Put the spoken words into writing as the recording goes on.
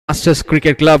Masters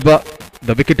Cricket Club.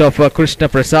 The wicket of Krishna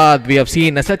Prasad. We have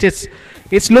seen such as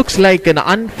it looks like an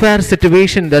unfair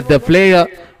situation that the player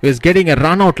is getting a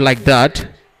run out like that.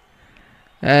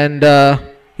 And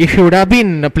if he would have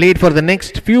been played for the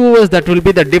next few overs, that will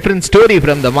be the different story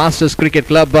from the Masters Cricket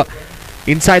Club.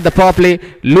 Inside the power play,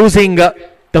 losing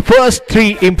the first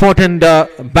three important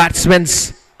batsmen,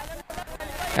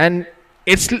 and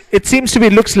it seems to be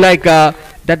looks like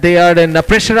that they are in a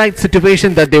pressurized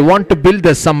situation, that they want to build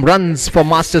some runs for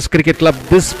Masters Cricket Club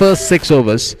this first 6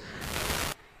 overs.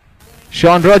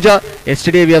 Sean Roger,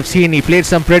 yesterday we have seen he played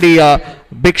some pretty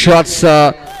big shots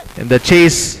in the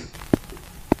chase.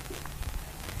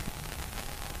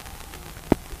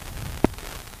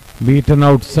 Beaten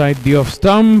outside the off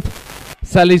stump.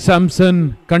 Sally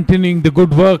Sampson continuing the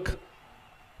good work.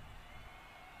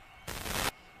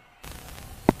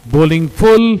 Bowling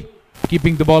full,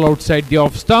 keeping the ball outside the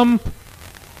off stump.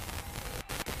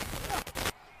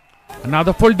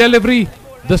 Another full delivery.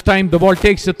 This time the ball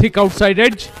takes a thick outside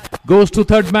edge. Goes to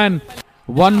third man.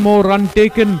 One more run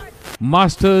taken.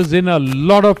 Masters in a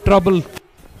lot of trouble.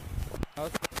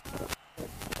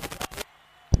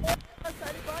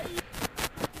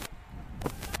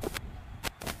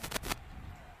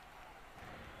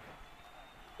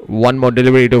 One more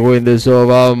delivery to go in this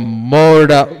over. More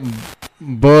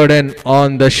burden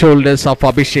on the shoulders of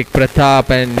Abhishek Pratap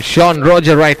and Sean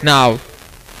Roger right now.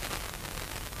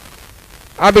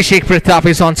 Abhishek Pratap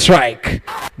is on strike.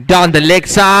 Down the leg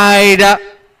side.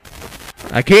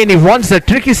 Again he wants a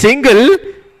tricky single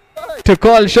to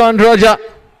call Sean Roger.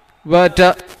 But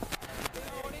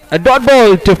a dot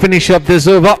ball to finish up this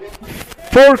over.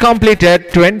 4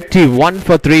 completed. 21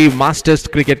 for 3 Masters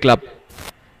Cricket Club.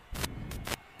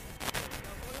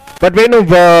 But when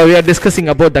we are discussing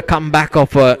about the comeback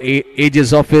of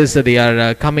Aegis Office, they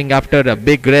are coming after a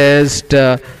big rest,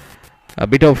 a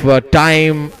bit of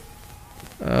time.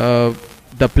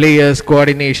 The players'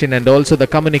 coordination and also the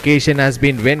communication has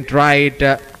been went right,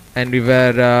 and we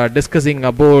were discussing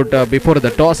about before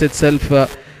the toss itself,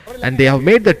 and they have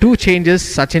made the 2 changes.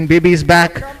 Sachin Baby is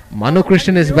back, Manu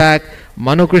Krishnan is back.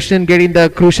 Manu Krishnan getting the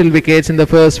crucial wickets in the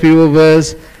first few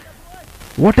overs.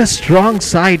 What a strong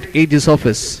side Aegis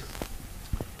Office.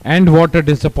 And what a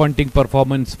disappointing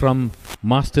performance from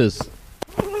Masters.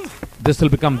 This will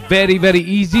become very, very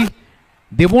easy.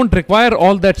 They won't require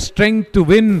all that strength to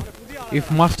win if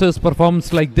Masters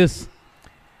performs like this.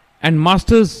 And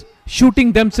Masters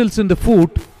shooting themselves in the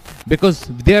foot because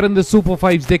they are in the Super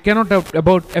 5s. They cannot have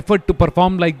about effort to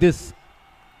perform like this.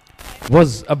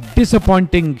 Was a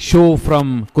disappointing show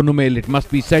from Kunumel, it must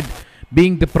be said.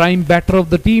 Being the prime batter of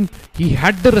the team, he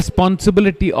had the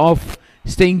responsibility of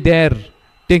staying there,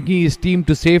 taking his team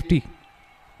to safety.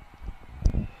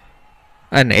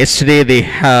 And yesterday they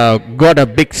have got a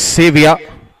big savior,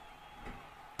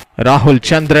 Rahul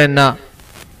Chandran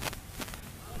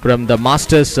from the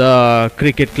Masters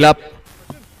Cricket Club.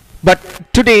 But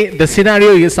today the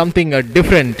scenario is something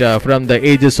different from the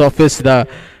Aegis Office.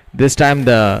 This time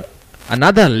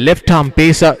another left arm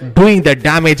pacer doing the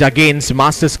damage against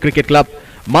Masters Cricket Club.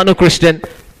 Manu Krishnan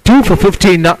 2 for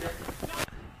 15.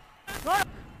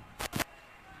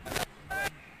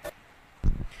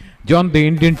 John, the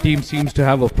Indian team seems to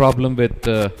have a problem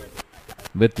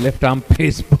with left arm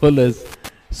pace bowlers.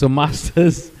 So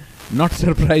Masters, not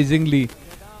surprisingly,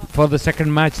 for the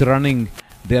second match running,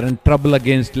 they are in trouble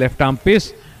against left arm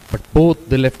pace. But both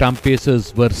the left arm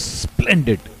pacers were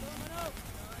splendid.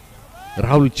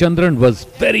 Rahul Chandran was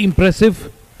very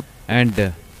impressive,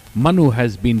 and Manu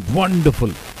has been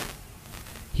wonderful.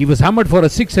 He was hammered for a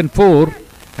 6 and 4,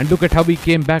 and look at how he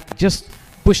came back, just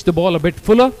pushed the ball a bit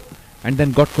fuller and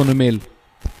then got Kunumel.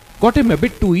 Got him a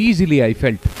bit too easily, I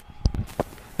felt.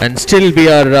 And still we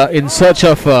are in search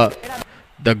of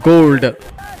the gold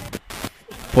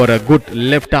for a good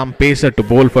left arm pacer to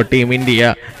bowl for Team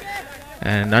India.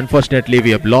 And unfortunately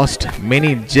we have lost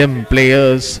many gem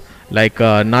players like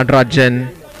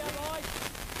Natarajan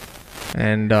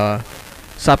and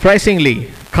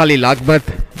surprisingly Khalil Ahmed,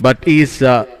 but he's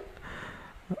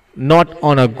not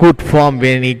on a good form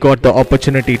when he got the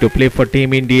opportunity to play for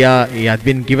Team India. He has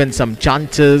been given some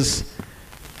chances.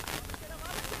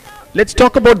 Let's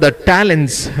talk about the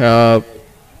talents. The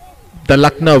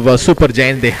Lucknow Super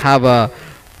Giants, they have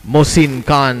Mohsin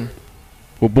Khan,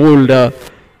 who bowled a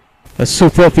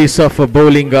super piece of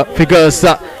bowling figures.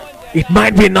 It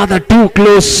might be another too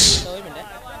close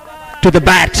to the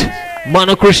bat.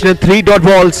 Manu Krishnan 3 dot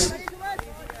balls.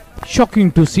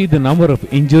 Shocking to see the number of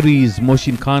injuries.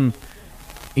 Mohsin Khan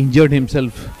injured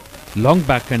himself long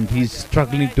back and he's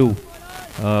struggling to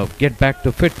get back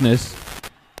to fitness.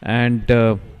 And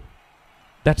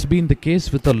that's been the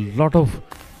case with a lot of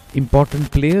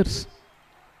important players.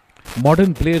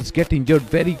 Modern players get injured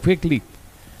very quickly.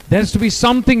 There has to be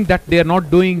something that they are not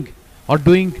doing or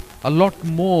doing a lot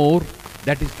more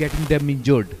that is getting them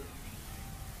injured.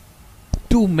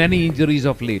 Too many injuries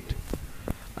of late.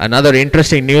 Another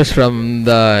interesting news from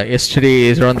the yesterday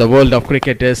is around the world of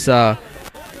cricket is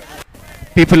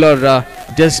people are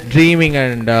just dreaming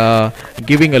and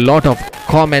giving a lot of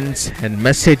comments and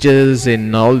messages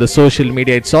in all the social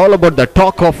media. It's all about the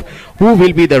talk of who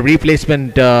will be the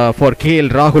replacement for KL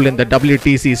Rahul in the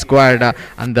WTC squad,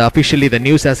 and officially the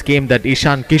news has came that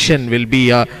Ishan Kishan will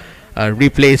be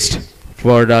replaced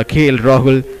for KL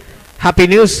Rahul. Happy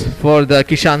news for the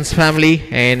Kishan's family,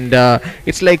 and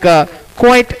it's like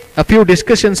quite a few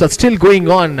discussions are still going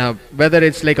on whether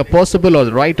it's like a possible or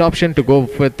the right option to go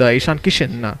with Ishan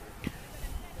Kishan.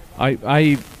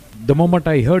 The moment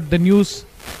I heard the news,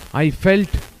 I felt,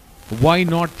 why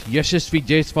not Yashasvi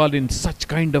Jaiswal in such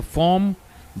kind of form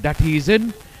that he is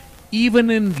in, even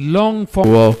in long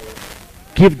form.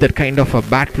 Give that kind of a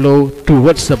bat blow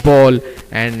towards the ball,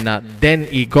 and then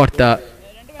he got the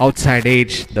outside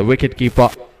edge. The wicket keeper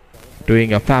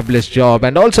doing a fabulous job,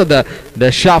 and also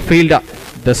the sharp fielder,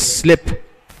 the slip.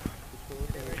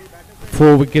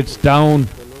 4 wickets down.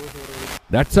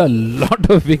 That's a lot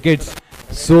of wickets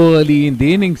so early in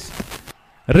the innings.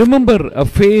 Remember a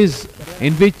phase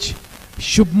in which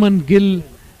Shubman Gill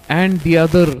and the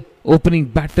other opening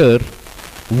batter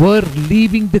were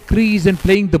leaving the crease and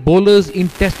playing the bowlers in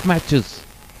test matches.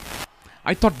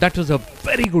 I thought that was a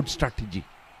very good strategy,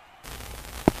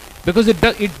 because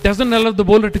it doesn't allow the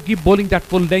bowler to keep bowling that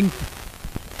full length.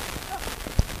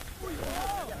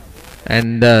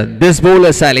 And this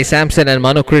bowler Sally Sampson and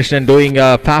Manu Krishnan doing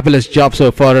a fabulous job so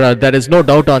far. There is no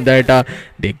doubt on that.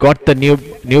 They got the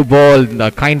new ball,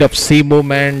 the kind of sea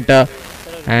movement,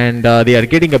 and they are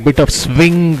getting a bit of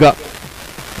swing,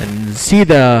 and see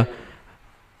the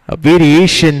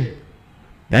variation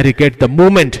that you get, the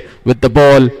movement with the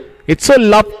ball. It's so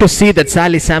love to see that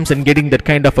Sally Sampson getting that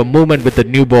kind of a movement with the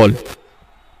new ball.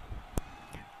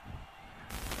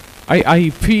 I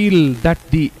feel that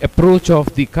the approach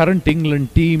of the current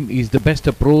England team is the best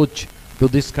approach to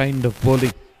this kind of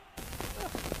bowling.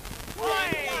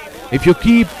 If you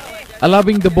keep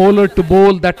allowing the bowler to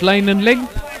bowl that line and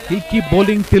length, he'll keep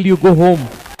bowling till you go home.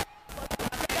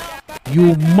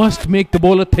 You must make the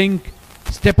bowler think,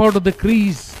 step out of the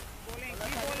crease.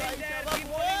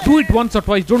 Do it once or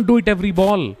twice, don't do it every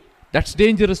ball. That's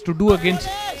dangerous to do against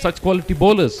such quality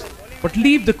bowlers. But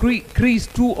leave the crease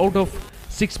 2 out of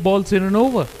 6 balls in an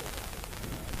over.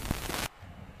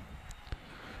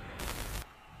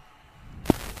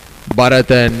 Bharat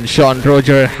and Sean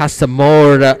Roger has some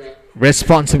more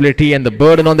responsibility and the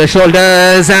burden on their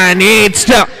shoulders, and it's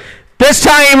this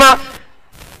time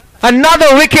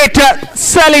another wicket.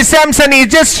 Sally Sampson is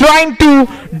just trying to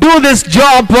do this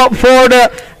job for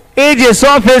the AJ's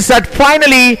office, that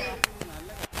finally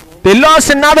they lost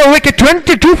another wicket.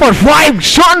 22 for 5.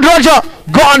 Sean Roger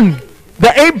gone,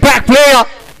 the impact player.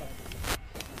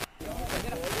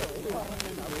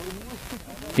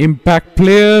 Impact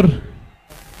player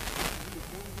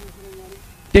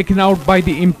taken out by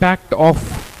the impact of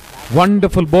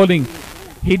wonderful bowling.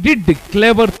 He did the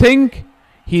clever thing.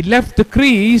 He left the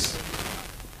crease,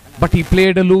 but he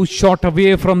played a loose shot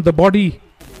away from the body.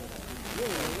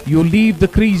 You leave the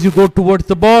crease, you go towards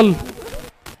the ball.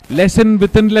 Lesson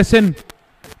within lesson.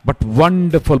 But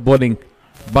wonderful bowling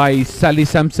by Sally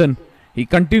Sampson. He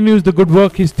continues the good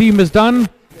work his team has done,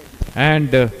 and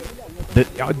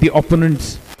the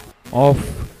opponents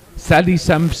of Sally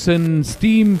Sampson's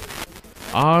team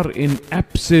are in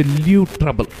absolute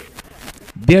trouble.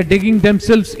 They are digging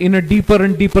themselves in a deeper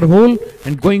and deeper hole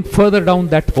and going further down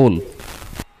that hole.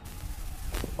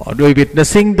 Are we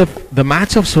witnessing the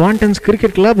match of Swanton's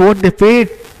Cricket Club, what they played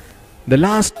the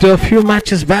last few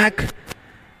matches back?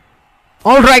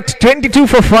 Alright, 22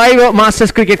 for 5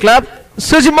 Masters Cricket Club.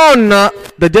 Sujimon,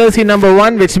 the jersey number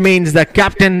 1, which means the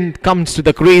captain comes to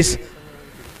the crease.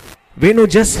 Venu,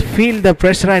 just feel the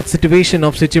pressurized situation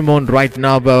of Sujimon right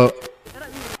now.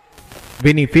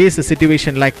 When he faced a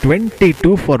situation like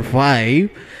 22 for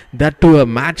 5, that to a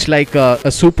match like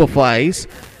a Super 5s,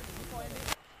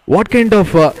 what kind of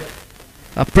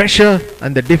pressure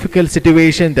and the difficult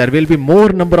situation, there will be more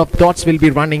number of thoughts will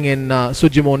be running in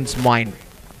Sujimon's mind.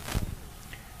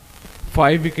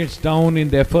 5 wickets down in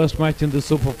their first match in the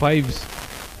Super 5s.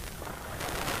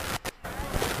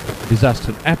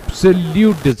 Disaster,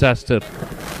 absolute disaster.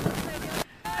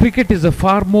 Cricket is a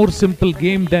far more simple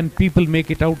game than people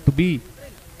make it out to be.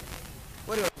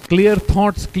 Clear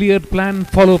thoughts, clear plan,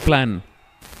 follow plan.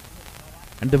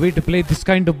 And the way to play this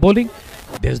kind of bowling,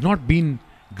 there's not been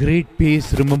Great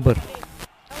pace, remember.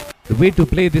 The way to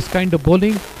play this kind of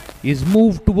bowling is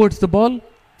move towards the ball.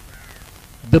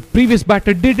 The previous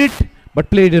batter did it, but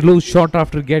played a loose shot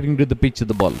after getting to the pitch of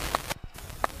the ball.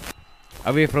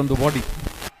 Away from the body.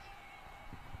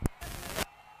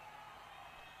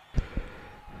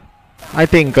 I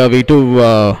think we too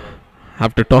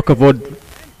have to talk about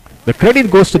the credit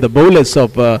goes to the bowlers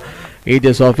of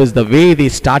Aegis Office, the way they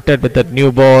started with that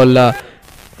new ball,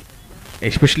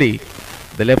 especially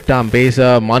the left arm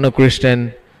pacer Manu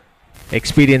Krishnan,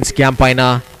 experienced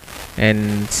Campaina,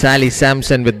 and Sally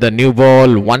Sampson with the new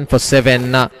ball, 1 for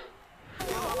 7.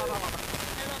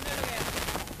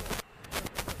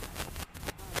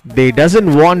 They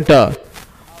doesn't want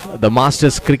the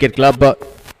Masters Cricket Club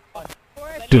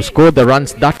to score the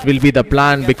runs. That will be the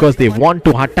plan, because they want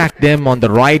to attack them on the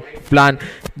right plan.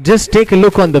 Just take a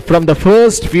look on from the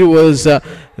first view is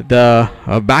the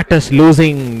batters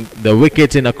losing the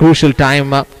wickets in a crucial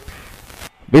time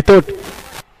without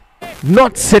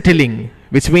not settling,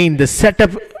 which means the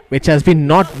setup which has been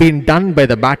not been done by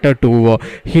the batter to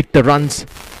hit the runs.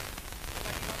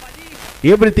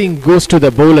 Everything goes to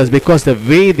the bowlers, because the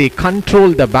way they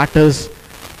control the batters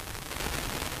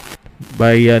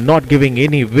by not giving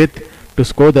any width to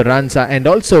score the runs, and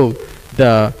also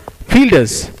the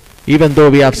fielders, even though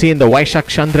we have seen the Vaishak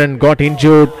Chandran got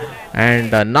injured,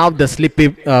 and now the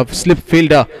slip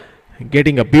fielder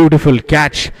getting a beautiful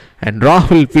catch, and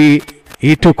Rahul P,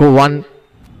 he took one.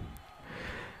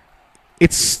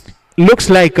 It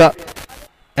looks like a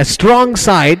strong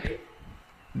side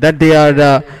that they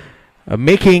are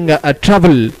making a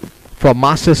trouble for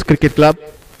Masters Cricket Club.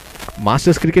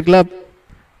 Masters Cricket Club,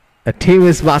 a team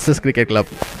is Masters Cricket Club,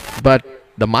 but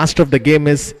the master of the game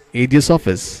is Aegis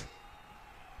Office.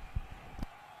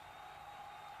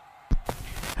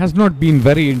 Has not been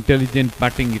very intelligent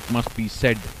batting, it must be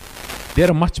said. They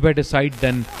are a much better side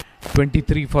than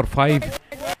 23 for 5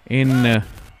 in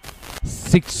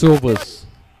 6 overs.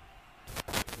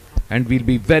 And we'll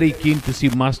be very keen to see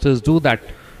Masters do that.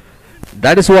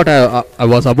 That is what I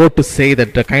was about to say,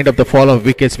 that the kind of the fall of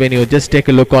wickets, when you just take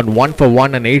a look on 1 for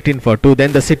 1 and 18 for 2,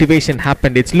 then the situation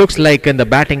happened. It looks like in the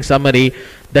batting summary,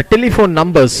 the telephone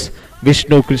numbers,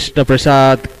 Vishnu, Krishna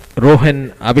Prasad,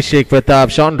 Rohan, Abhishek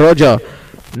Pratap, Sean Roger,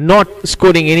 not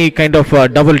scoring any kind of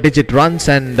double digit runs,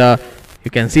 and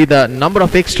you can see the number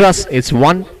of extras is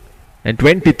 1 and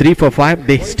 23 for 5.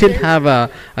 They still have a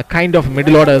kind of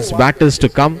middle orders batters to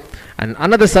come. And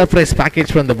another surprise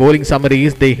package from the bowling summary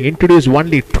is they introduced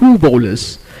only 2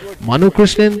 bowlers. Manu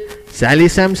Krishnan, Sally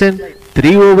Sampson,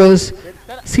 3 overs.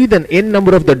 See the n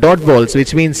number of the dot balls,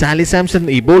 which means Sally Sampson,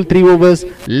 he bowled 3 overs,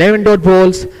 11 dot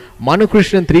balls. Manu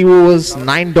Krishnan, 3 overs,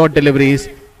 9 dot deliveries.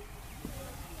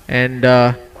 And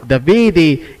the way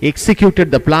they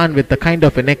executed the plan with the kind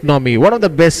of an economy, one of the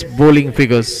best bowling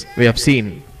figures we have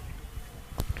seen.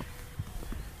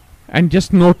 And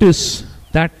just notice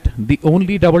that the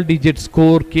only double digit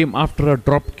score came after a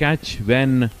drop catch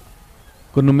when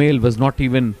Kunumel was not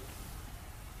even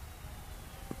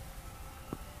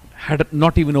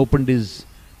opened his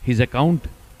account.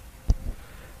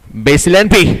 Basil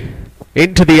NP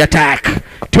into the attack,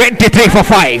 23 for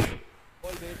 5.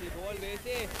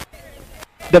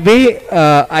 The way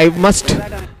I must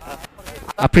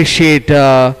appreciate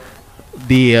the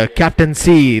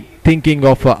captaincy thinking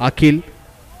of Akhil,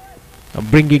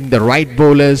 bringing the right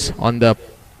bowlers on the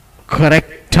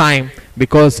correct time,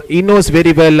 because he knows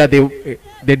very well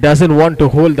they doesn't want to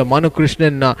hold the Manu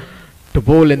Krishnan to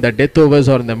bowl in the death overs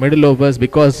or in the middle overs,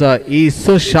 because he is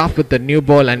so sharp with the new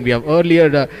ball, and we have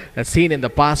earlier seen in the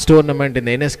past tournament in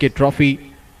the NSK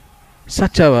Trophy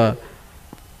such a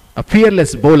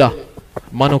fearless bowler,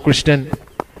 Manu Krishnan.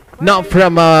 Now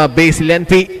from Basil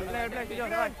NP,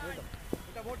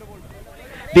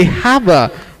 they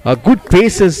have good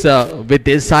paces with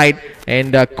this side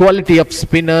and quality of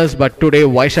spinners, but today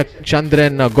Vaishak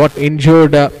Chandran got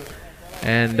injured,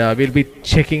 and we'll be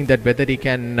checking that whether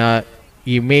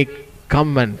he may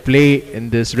come and play in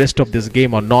this rest of this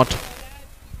game or not.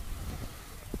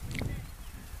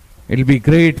 It'll be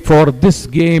great for this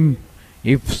game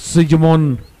if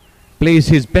Sijamon plays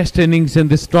his best innings in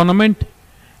this tournament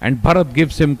and Bharat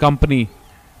gives him company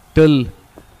till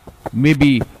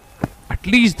maybe at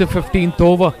least the 15th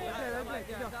over,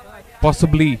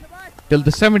 possibly till the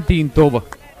 17th over.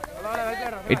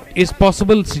 It is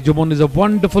possible. Sijamon is a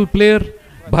wonderful player,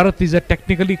 Bharat is a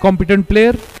technically competent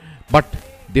player, but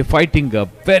they're fighting a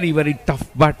very, very tough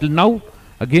battle now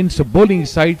against a bowling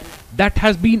side that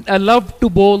has been allowed to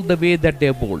bowl the way that they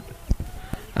bowled.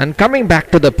 And coming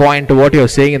back to the point what you're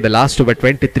saying in the last over,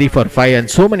 23 for 5, and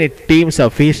so many teams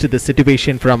have faced the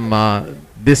situation from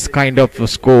this kind of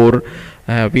score,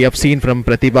 we have seen from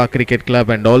Pratibha Cricket Club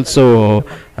and also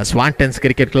Swantons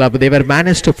Cricket Club. They were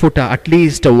managed to put at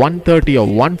least 130 or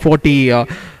 140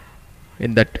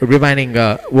 in that remaining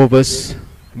overs,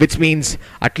 which means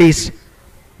at least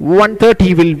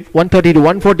 130 to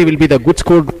 140 will be the good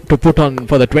score to put on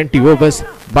for the 20 overs.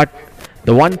 But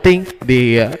the one thing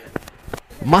they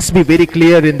must be very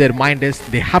clear in their mind is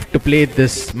they have to play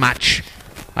this match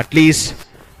at least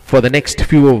for the next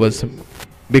few overs,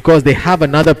 because they have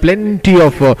another plenty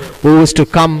of overs to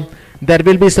come. There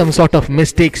will be some sort of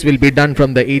mistakes will be done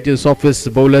from the Aegis Office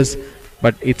bowlers,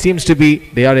 but it seems to be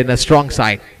they are in a strong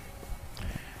side.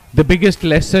 The biggest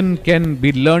lesson can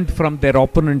be learnt from their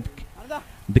opponent,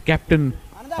 the captain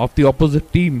of the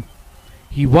opposite team.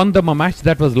 He won them a match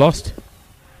that was lost,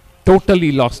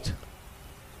 totally lost.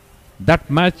 That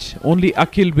match, only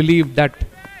Akhil believed that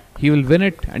he will win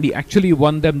it, and he actually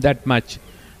won them that match.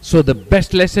 So the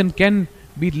best lesson can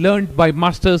be learned by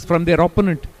Masters from their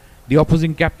opponent, the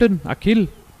opposing captain, Akhil.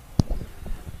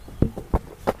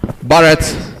 Bharat,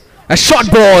 a short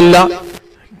ball,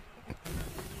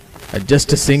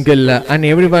 just a single, and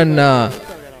everyone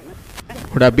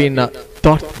would have been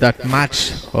thought that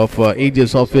match of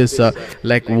Aegis Office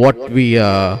like what we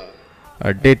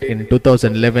did in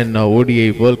 2011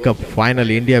 ODI World Cup final,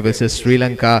 India versus Sri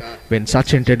Lanka, when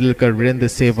Sachin Tendulkar, Virendra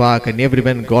Sehwag and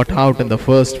everyone got out in the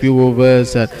first few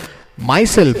overs.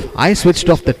 Myself, I switched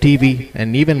off the TV,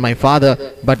 and even my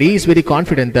father, but he is very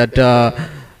confident that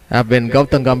when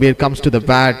Gautam Gambhir comes to the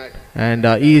bat, and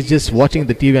he is just watching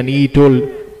the TV, and he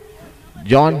told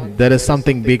John, there is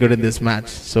something bigger in this match,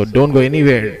 so don't go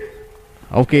anywhere.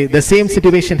 Okay, the same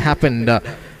situation happened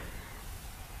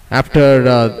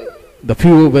after the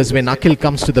few overs when Akhil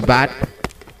comes to the bat.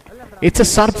 It's a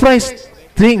surprise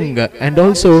thing, and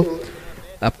also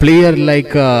a player like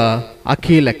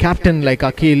Akhil, a captain like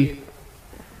Akhil,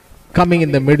 coming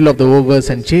in the middle of the overs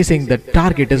and chasing the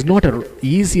target is not an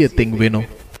easier thing, we know.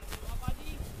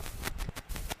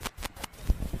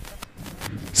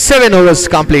 7 overs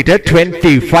completed,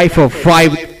 25 for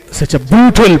 5. Such a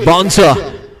brutal bouncer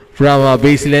from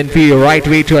Basil NP, right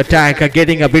way to attack,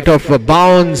 getting a bit of a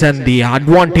bounce and the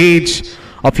advantage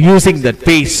of using that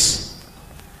pace.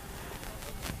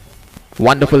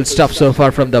 Wonderful stuff so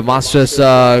far from the Masters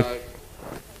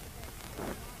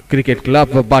Cricket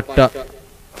Club, but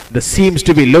this seems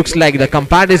to be, looks like the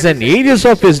comparison Aegis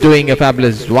Office is doing a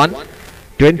fabulous one.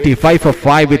 25 for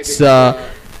 5. It's a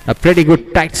pretty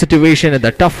good tight situation and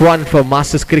the tough one for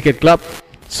Masters Cricket Club.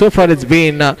 So far it's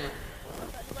been a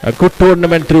good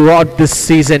tournament throughout this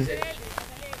season.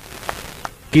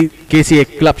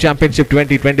 Kca Club Championship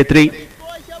 2023.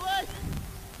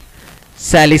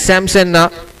 Sally Sampson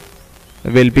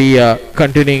will be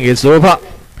continuing his over.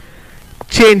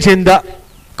 Change in the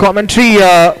commentary.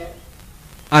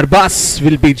 Arbas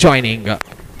will be joining.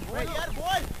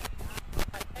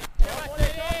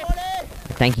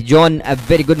 Thank you, John. A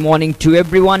very good morning to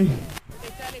everyone.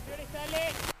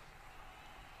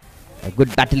 A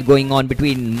good battle going on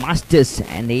between Masters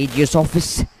and the Aegis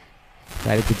Office.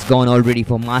 5 wickets gone already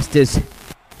for Masters.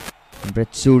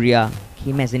 Brett Surya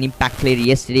came as an impact player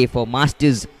yesterday for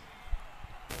Masters,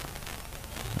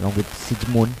 along with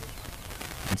Sijmon.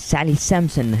 And Sally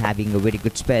Sampson having a very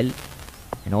good spell.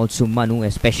 And also Manu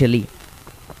especially.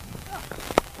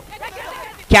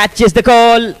 Catches the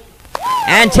call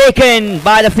and taken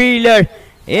by the fielder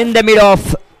in the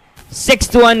mid-off.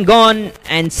 6th one gone,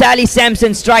 and Sally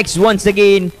Sampson strikes once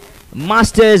again.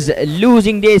 Masters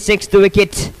losing their 6th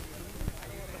wicket.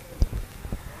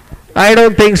 I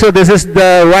don't think so. This is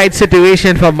the right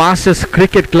situation for Masters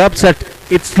Cricket Club.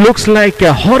 It looks like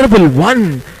a horrible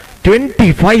one.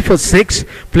 25 for 6,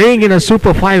 playing in a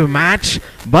Super 5 match.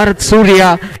 Bharat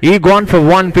Surya, he gone for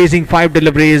 1, facing 5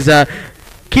 deliveries,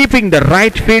 keeping the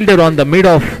right fielder on the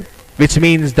mid-off, which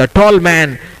means the tall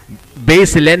man,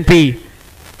 Basil NP,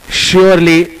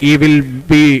 surely he will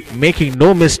be making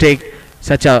no mistake.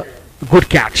 Such a good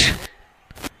catch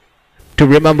to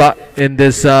remember in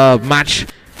this match.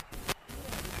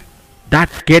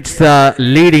 That gets the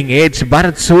leading edge.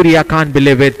 Bharat Surya can't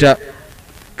believe it.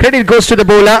 Credit goes to the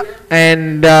bowler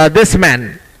and this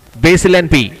man, Basil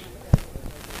NP.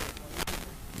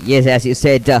 Yes, as you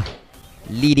said,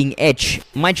 leading edge.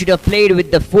 Might should have played with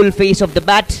the full face of the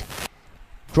bat,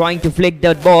 trying to flick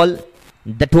that ball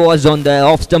that was on the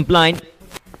off stump line.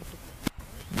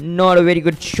 Not a very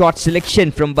good shot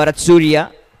selection from Bharat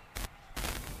Surya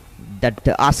that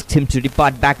asked him to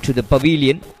depart back to the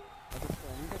pavilion.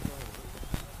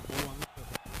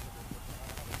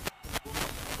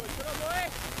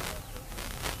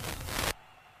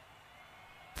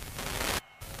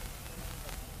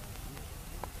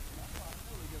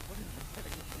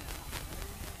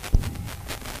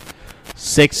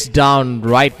 6 down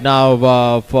right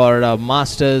now for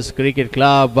Masters Cricket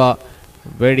Club.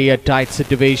 Very a tight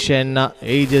situation.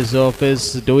 Aegis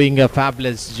Office doing a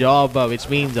fabulous job, which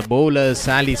means the bowlers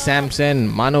Sally Sampson,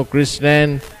 Mano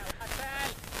Krishnan,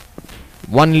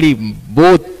 only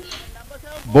both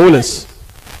bowlers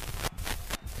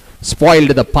spoiled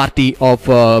the party of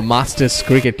Masters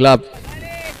Cricket Club.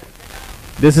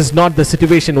 This is not the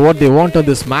situation what they want on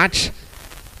this match.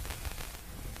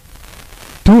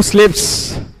 2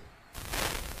 slips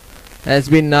has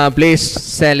been placed.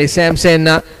 Sally Sampson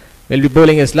will be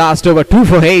bowling his last over, 2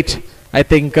 for 8. I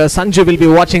think Sanju will be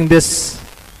watching this.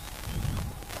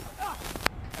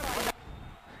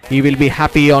 He will be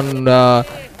happy on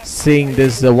seeing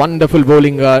this wonderful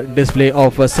bowling display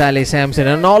of Sally Sampson,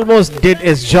 and almost did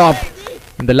his job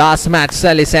in the last match.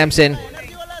 Sally Sampson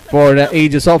for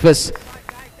Aegis Office.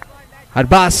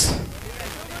 Arbas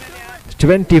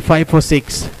 25 for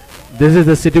 6. This is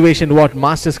the situation what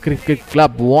Masters Cricket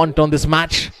Club want on this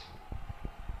match.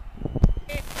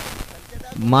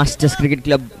 Masters Cricket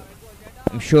Club,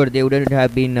 I'm sure they wouldn't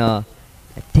have been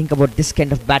think about this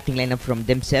kind of batting lineup from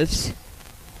themselves.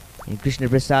 And Krishna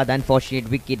Prasad, unfortunate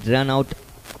wicket run out.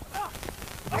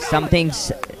 Some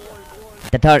things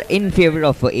that are in favor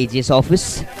of Aegis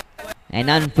Office. And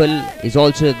Anfal is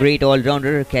also a great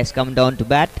all-rounder, has come down to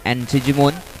bat. And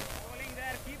Sujimon,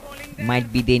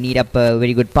 might be they need up a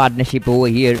very good partnership over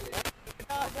here.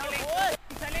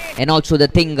 And also the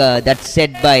thing that's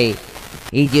said by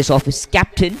Aegis Office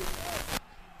captain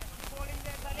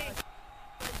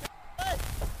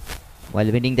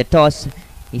while winning the toss,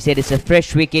 he said it's a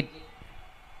fresh wicket.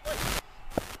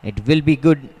 It will be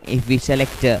good if we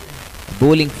select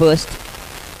bowling first,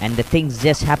 and the things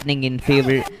just happening in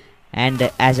favor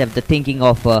and as of the thinking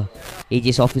of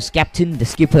Aegis Office captain, the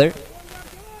skipper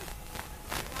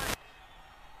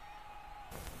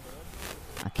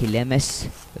Akhil MS.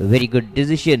 A very good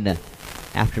decision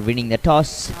after winning the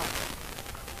toss.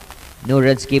 No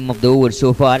runs came of the over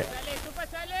so far.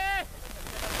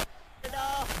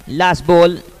 Last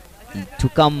ball to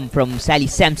come from Sally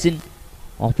Sampson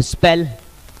off a spell.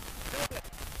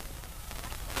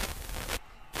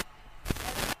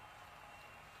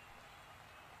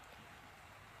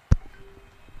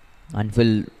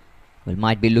 Anfal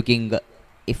might be looking,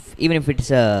 even if it's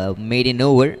a maiden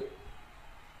over,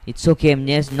 it's okay. I'm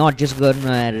not just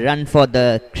gonna run for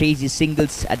the crazy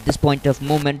singles at this point of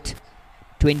moment.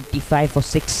 25 for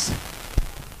 6.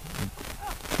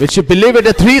 Which you believe it,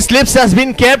 the 3 slips has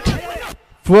been kept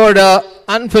for the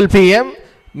Anfal PM.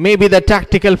 Maybe the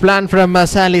tactical plan from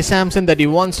Sally Sampson that he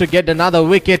wants to get another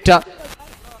wicket.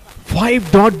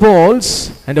 5 dot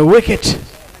balls and a wicket,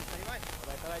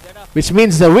 which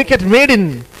means the wicket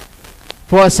maiden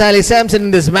for Sally Sampson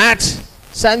in this match.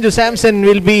 Sanju Sampson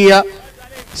will be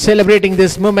celebrating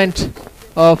this moment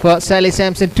of Sally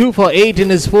Sampson. 2 for 8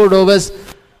 in his 4 overs.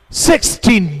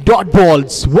 16 dot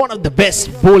balls. One of the best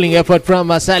bowling effort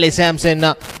from Sally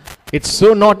Sampson. It's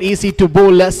so not easy to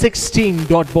bowl 16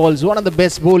 dot balls. One of the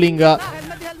best bowling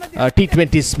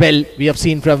T20 spell we have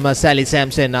seen from Sally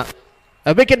Sampson. A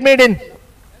wicket maiden.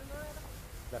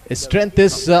 His strength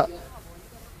is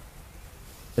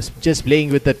just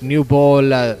playing with that new ball.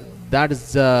 That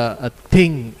is a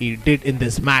thing he did in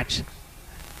this match.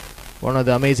 One of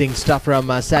the amazing stuff from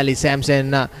Sally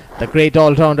Sampson, the great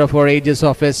all-rounder for Aegis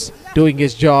Office, doing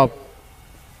his job.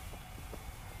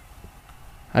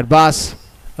 Arbas,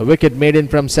 a wicket maiden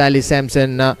from Sally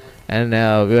Sampson, and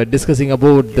we were discussing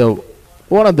about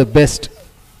one of the best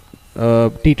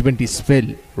T20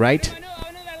 spell, right?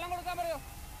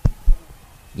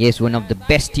 Yes, one of the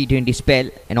best T20 spell,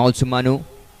 and also Manu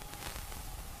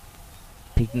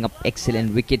picking up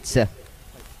excellent wickets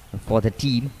for the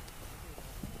team.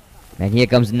 And here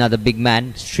comes another big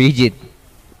man, Srijit.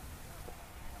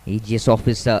 Aegis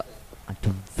Office at a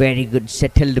very good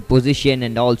settled position,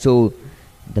 and also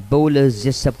the bowlers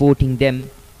just supporting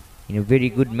them in a very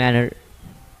good manner.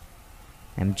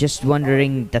 I'm just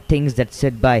wondering the things that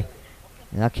said by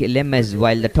Akhil MS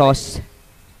while the toss.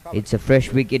 It's a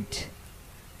fresh wicket,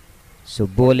 so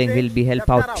bowling will be helped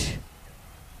out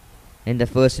in the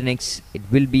first innings. It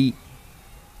will be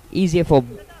easier for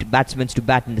batsmen to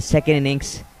bat in the second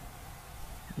innings.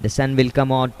 The sun will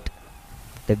come out,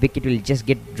 the wicket will just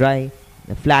get dry,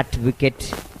 the flat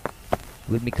wicket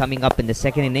will be coming up in the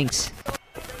second innings.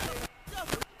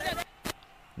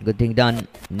 Good thing done,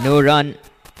 no run,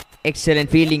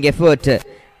 excellent fielding effort,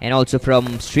 and also from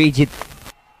Srijit.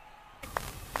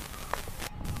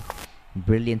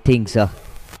 Brilliant things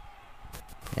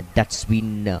that's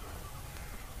been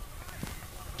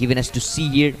given us to see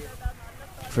here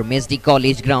from SD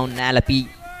College ground, Alapi.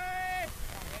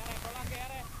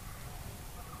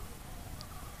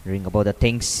 Wondering about the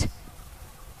things.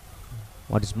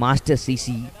 What is Master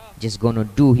CC just gonna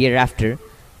do hereafter?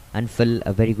 Anfal,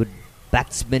 a very good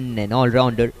batsman and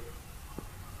all-rounder.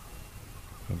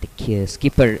 And the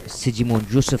skipper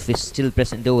Sigimon Yusuf is still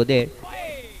present over there.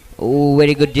 Oh,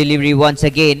 very good delivery once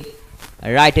again.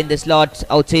 Right in the slot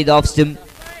outside the off stump.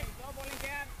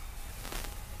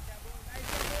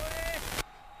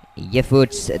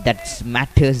 Efforts that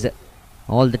matters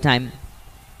all the time.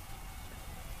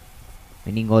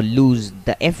 Winning or lose,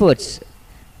 the efforts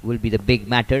will be the big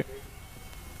matter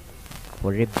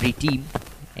for every team,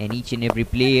 and each and every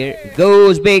player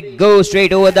goes big, goes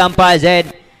straight over the umpire's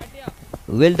head.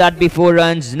 Will that be 4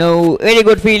 runs? No. Very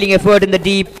good fielding effort in the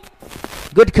deep.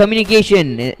 Good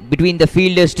communication between the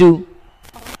fielders too.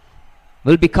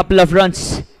 Will be couple of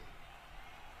runs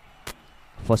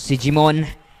for Sigimon.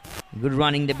 Good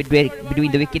running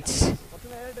between the wickets.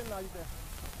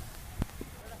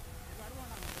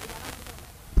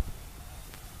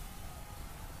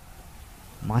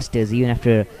 Masters, even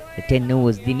after the 10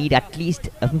 overs, they need at least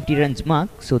a 50 runs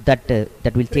mark, so that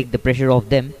will take the pressure off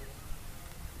them.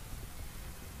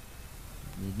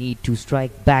 They need to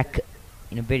strike back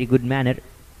in a very good manner.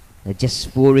 Just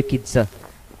 4 wickets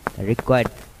required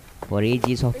for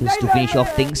AG's office to finish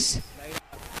off things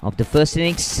of the first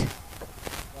innings.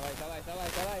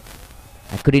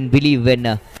 I couldn't believe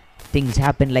when things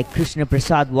happened, like Krishna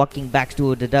Prasad walking back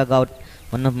to the dugout,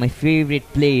 one of my favorite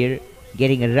player,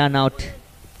 getting a run out,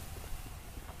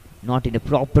 not in a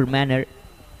proper manner.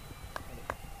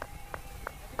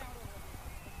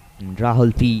 And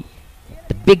Rahul P,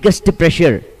 the biggest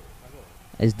pressure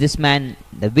is this man,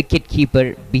 the wicket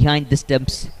keeper behind the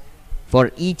stumps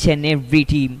for each and every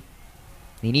team.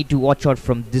 They need to watch out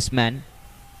from this man,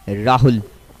 Rahul.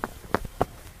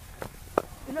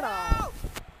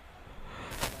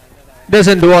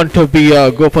 Doesn't want to be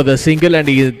go for the single, and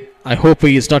I hope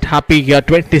he is not happy here.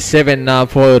 27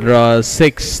 for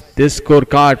 6. This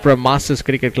scorecard from Masters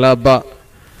Cricket Club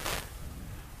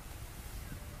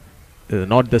is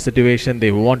not the situation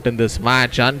they want in this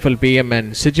match. Anfal PM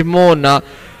and Sigimon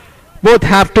both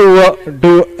have to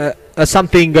do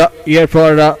something here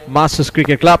for Masters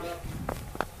Cricket Club.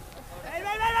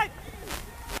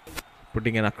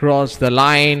 Putting it across the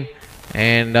line,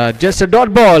 and just a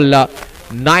dot ball.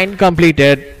 9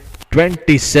 completed,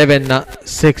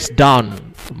 27-6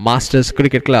 down. Masters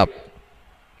Cricket Club.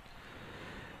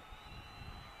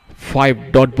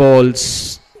 5 dot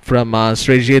balls from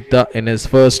Srijit in his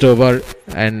first over,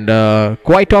 and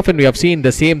quite often we have seen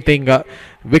the same thing.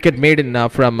 Wicket maiden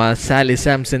from Sally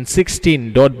Sampson,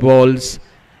 16 dot balls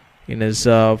in his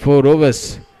 4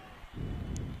 overs.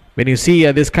 When you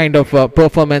see this kind of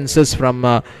performances from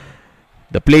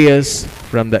the players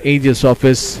from the Aegis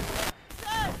office,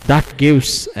 that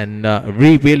gives and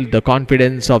rebuild the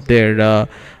confidence of their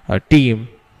team.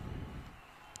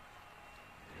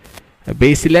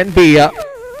 Basil NB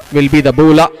will be the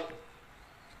bowler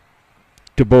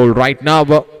to bowl right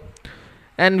now,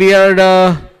 and we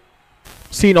are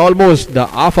seen almost the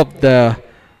half of the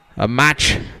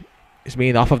match. It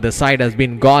means half of the side has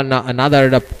been gone.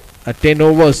 Another 10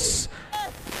 overs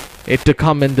yet to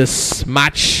come in this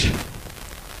match.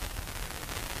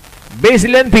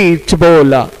 Basil NB to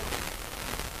bowl.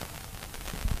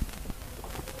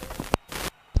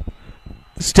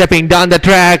 Stepping down the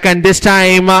track, and this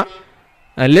time a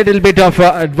little bit of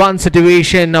advanced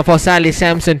situation for Sally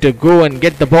Sampson to go and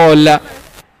get the ball.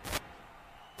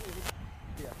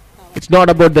 It's not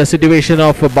about the situation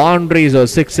of boundaries or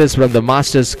sixes from the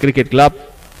Masters Cricket Club.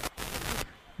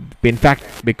 In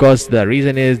fact, because the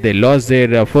reason is they lost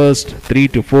their first 3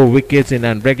 to 4 wickets in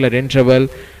a regular interval,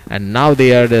 and now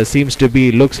they are seems to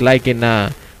be looks like in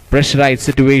a pressurized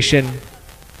situation.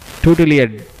 Totally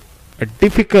a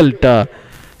difficult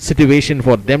situation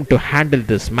for them to handle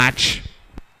this match.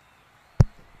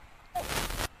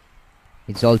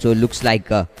 It also looks like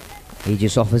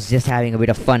Aegis office just having a bit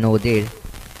of fun over there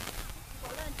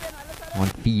on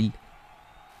field.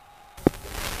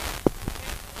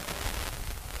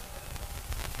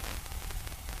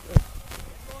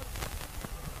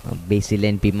 Basil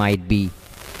NP might be.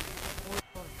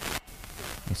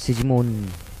 Sigimon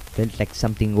felt like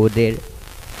something over there.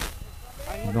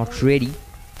 Not ready.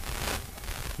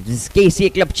 This is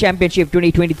Kca Club Championship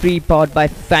 2023 powered by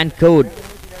Fan Code,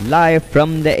 live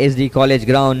from the SD College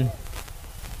ground.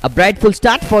 A brightful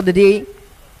start for the day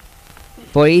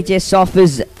for HS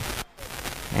office,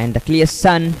 and the clear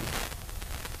sun,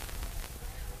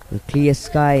 the clear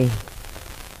sky,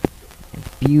 and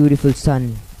beautiful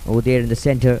sun over there in the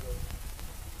center.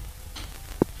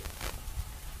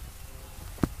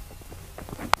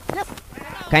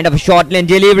 Kind of a short lane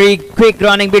delivery, quick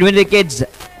running between the wickets.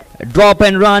 drop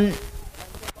and run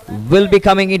will be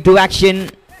coming into action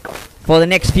for the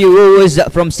next few overs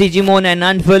from Sigimon and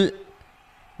Anfil.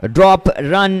 Drop,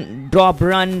 run,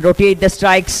 rotate the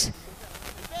strikes.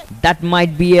 That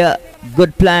might be a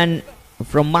good plan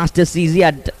from Master CZ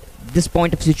at this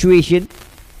point of situation.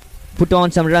 Put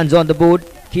on some runs on the board,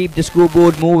 keep the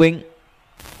scoreboard moving.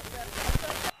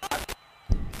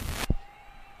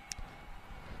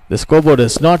 The scoreboard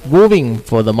is not moving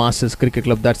for the Masters Cricket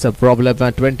Club. That's a problem.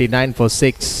 29 for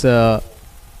 6.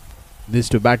 These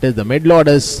two batters, the middle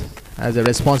orders, has a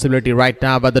responsibility right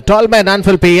now. But the tall man,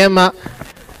 Anfil PM,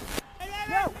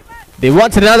 they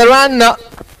want another run,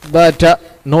 but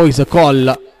no is a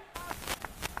call.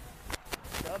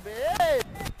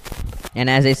 And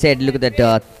as I said, look at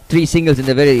that 3 singles in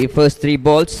the very first 3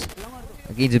 balls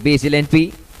against the Basil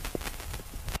NP.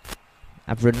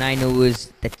 After 9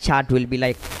 overs, the chart will be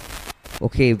like,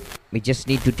 okay, we just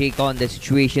need to take on the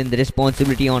situation, the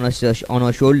responsibility on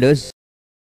our shoulders.